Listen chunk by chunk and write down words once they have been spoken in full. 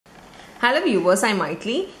Hello viewers, I'm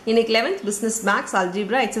Maitli. In 11th Business Max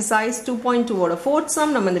Algebra exercise 2.2 ஓட 4th sum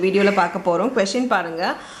நம்ம இந்த வீடியோல பார்க்க போறோம். Question பாருங்க.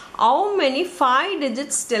 How many 5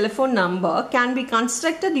 digits telephone number can be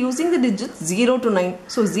constructed using the digits 0 to 9?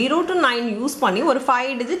 So 0 to 9 use பண்ணி ஒரு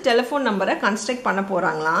 5 digit telephone number construct பண்ண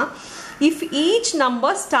போறாங்களா? If each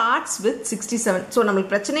number starts with 67. So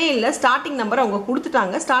நமக்கு பிரச்சனையே இல்ல. Starting number அவங்க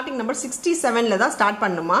கொடுத்துட்டாங்க. Starting number 67ல தான் ஸ்டார்ட்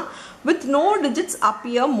பண்ணுமா? With no digits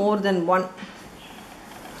appear more than 1.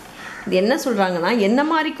 இது என்ன சொல்றாங்கன்னா என்ன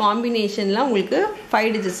மாதிரி காம்பினேஷன்ல உங்களுக்கு 5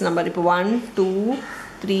 டிஜிட்ஸ் நம்பர் இப்போ 1 2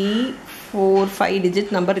 3 4 5 டிஜிட்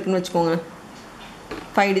நம்பர் இருக்குன்னு வெச்சுக்கோங்க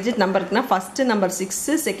 5 டிஜிட் நம்பர் இருக்குனா first number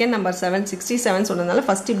 6 second number 7 67 சொன்னதால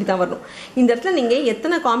first இப்படி தான் வரும் இந்த இடத்துல நீங்க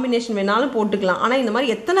எத்தனை காம்பினேஷன் வேணாலும் போட்டுக்கலாம் ஆனா இந்த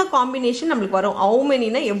மாதிரி எத்தனை காம்பினேஷன் நமக்கு வரும் how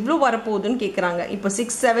manyனா எவ்வளவு வர போகுதுன்னு கேக்குறாங்க இப்போ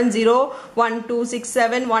 670 12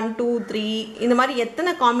 67 123 இந்த மாதிரி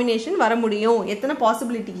எத்தனை காம்பினேஷன் வர முடியும் எத்தனை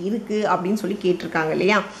பாசிபிலிட்டி இருக்கு அப்படினு சொல்லி கேட்டிருக்காங்க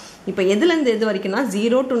இல்லையா இப்போ எதுல இருந்து எது வரைக்கும்னா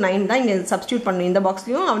 0 to 9 தான் இங்க சப்ஸ்டிட்யூட் பண்ணனும் இந்த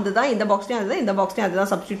பாக்ஸ்லயும் அதுதான் இந்த பாக்ஸ்லயும் அதுதான் இந்த பாக்ஸ்லயும் அதுதான்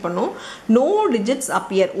சப்ஸ்டிட்யூட் பண்ணனும் no digits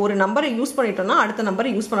appear ஒரு நம்பரை யூஸ் பண்ணிட்டோம்னா அடுத்த நம்பரை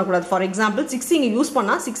யூஸ் பண்ண கூடாது ஃபார் எக்ஸாம்பிள் 6 இங்க யூஸ்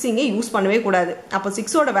பண்ணா 6 இங்க யூஸ் பண்ணவே கூடாது அப்ப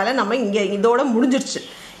 6 ஓட வேலை நம்ம இங்க இதோட முடிஞ்சிருச்சு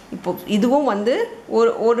இப்போ இதுவும் வந்து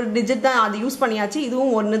ஒரு டிஜிட் தான் அது யூஸ் பண்ணியாச்சு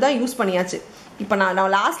இதுவும் ஒன்னு தான் யூஸ் பண்ணியாச்சு இப்போ நான்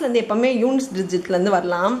லாஸ்ட்ல இருந்து எப்பவுமே யூனிட்ஸ் டிஜிட்ல இருந்து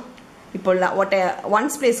வரலாம் இப்போ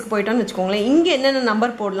ஒன்ஸ் பிளேஸ்க்கு போய்ட்டோம்னு வெச்சுக்கோங்க இங்க என்னென்ன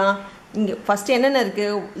நம்பர் போடலாம் இங்க ஃபர்ஸ்ட் என்னென்ன இருக்கு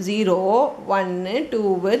 0 1 2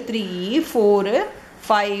 3 4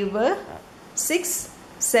 5 6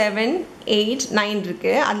 7 8 9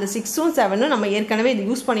 இருக்கு அதுல 6 உம் 7 உம் நம்ம ஏற்கனவே இது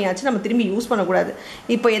யூஸ் பண்ணியாச்சு நம்ம திரும்பி யூஸ் பண்ண கூடாது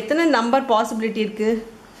இப்போ எத்தனை நம்பர் பாசிபிலிட்டி இருக்கு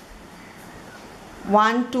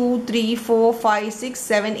 1 2 3 4 5 6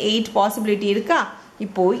 7 8 பாசிபிலிட்டி இருக்கா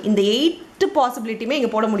இப்போ இந்த 8 பாசிபிலிட்டியுமே இங்க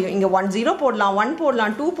போட முடியும் இங்க 10 போடலாம் 1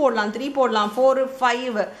 போடலாம் 2 போடலாம் 3 போடலாம் 4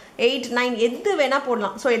 5 8 9 எது வேணா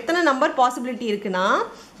போடலாம் சோ எத்தனை நம்பர் பாசிபிலிட்டி இருக்குனா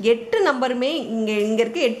 8 நம்பருமே இங்க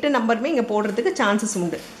இருக்க 8 நம்பருமே இங்க போடுறதுக்கு சான்சஸ்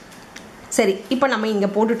உண்டு சரி இப்போ நம்ம இங்க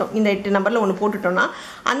போட்டுட்டோம் இந்த 8 நம்பர்ல ஒன்னு போட்டுட்டோம்னா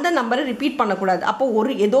அந்த நம்பரை ரிப்பீட் பண்ண கூடாது அப்போ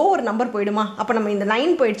ஏதோ ஒரு நம்பர் போய்டுமா அப்ப நம்ம இந்த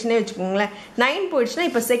 9 போயிடுச்சுனே வெச்சுக்கோங்களே 9 போயிடுச்சுனா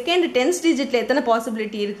இப்போ செகண்ட் 10th டிஜிட்ல எத்தனை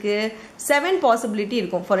பாசிபிலிட்டி இருக்கு 7 பாசிபிலிட்டி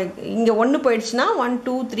இருக்கும் ஃபார் இங்க 1 போயிடுச்சுனா 1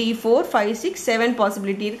 2 3 4 5 6 7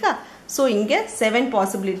 பாசிபிலிட்டி இருக்கா சோ இங்க 7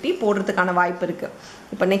 பாசிபிலிட்டி போடுறதுக்கான வாய்ப்பு இருக்கு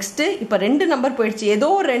இப்போ நெக்ஸ்ட் இப்போ ரெண்டு நம்பர் போயிடுச்சு ஏதோ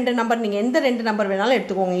ஒரு ரெண்டு நம்பர் நீங்க எந்த ரெண்டு நம்பர் வேணாலும்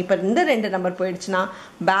எடுத்துக்கோங்க இப்போ இந்த ரெண்டு நம்பர் போயிடுச்சுனா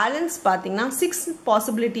பேலன்ஸ் பாத்தீங்கன்னா 6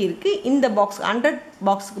 பாசிபிலிட்டி இருக்கு இந்த பாக்ஸ் 100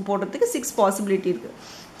 பாக்ஸ்க்கு போடுறதுக்கு 6 பாசிபிலிட்டி இருக்கு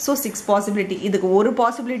சோ 6 பாசிபிலிட்டி இதுக்கு ஒரு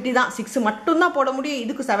பாசிபிலிட்டி தான் 6 மட்டும் தான் போட முடியும்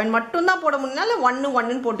இதுக்கு 7 மட்டும் தான் போட முடியனால 1 1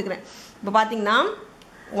 ன்னு போட்டுக்கிறேன் இப்போ பாத்தீங்கன்னா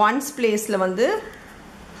ஒன்ஸ் பிளேஸ்ல வந்து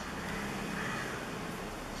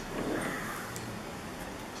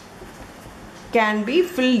can be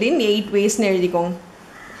filled in 8 ways னு எழுதிக்கோங்க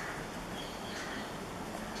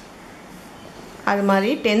அது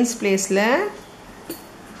மாதிரி 10th பிளேஸ்ல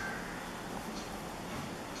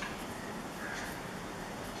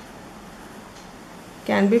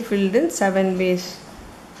can be filled in 7 ways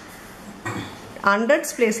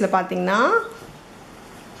 100th பிளேஸ்ல பாத்தீங்கன்னா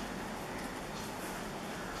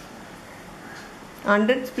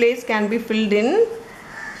 100th place can be filled in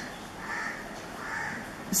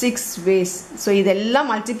 6 ways so இதெல்லாம்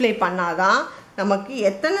மல்டிப்ளை பண்ணாதான் நமக்கு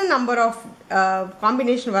எத்தனை நம்பர் ஆஃப்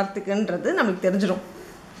காம்பினேஷன் வரதுக்குன்றது நமக்கு தெரிஞ்சிரும்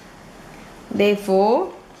therefore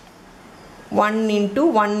 1 into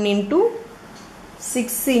 1 into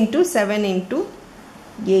 6 into 7 into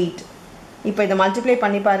 8 இப்போ இத மல்டிப்ளை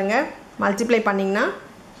பண்ணி பாருங்க மல்டிப்ளை பண்ணீங்கனா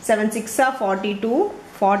 7 6 are 42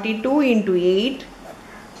 42 into 8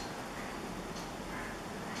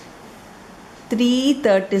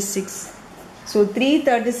 336 so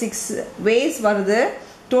 336 ways வருது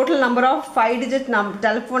total number of 5 digit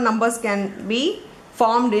telephone numbers can be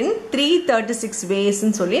formed in 336 ways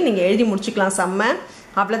ன்னு சொல்லி நீங்க எழுதி முடிச்சுக்கலாம் சம்ம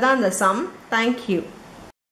அவ்வளவுதான் அந்த sum thank you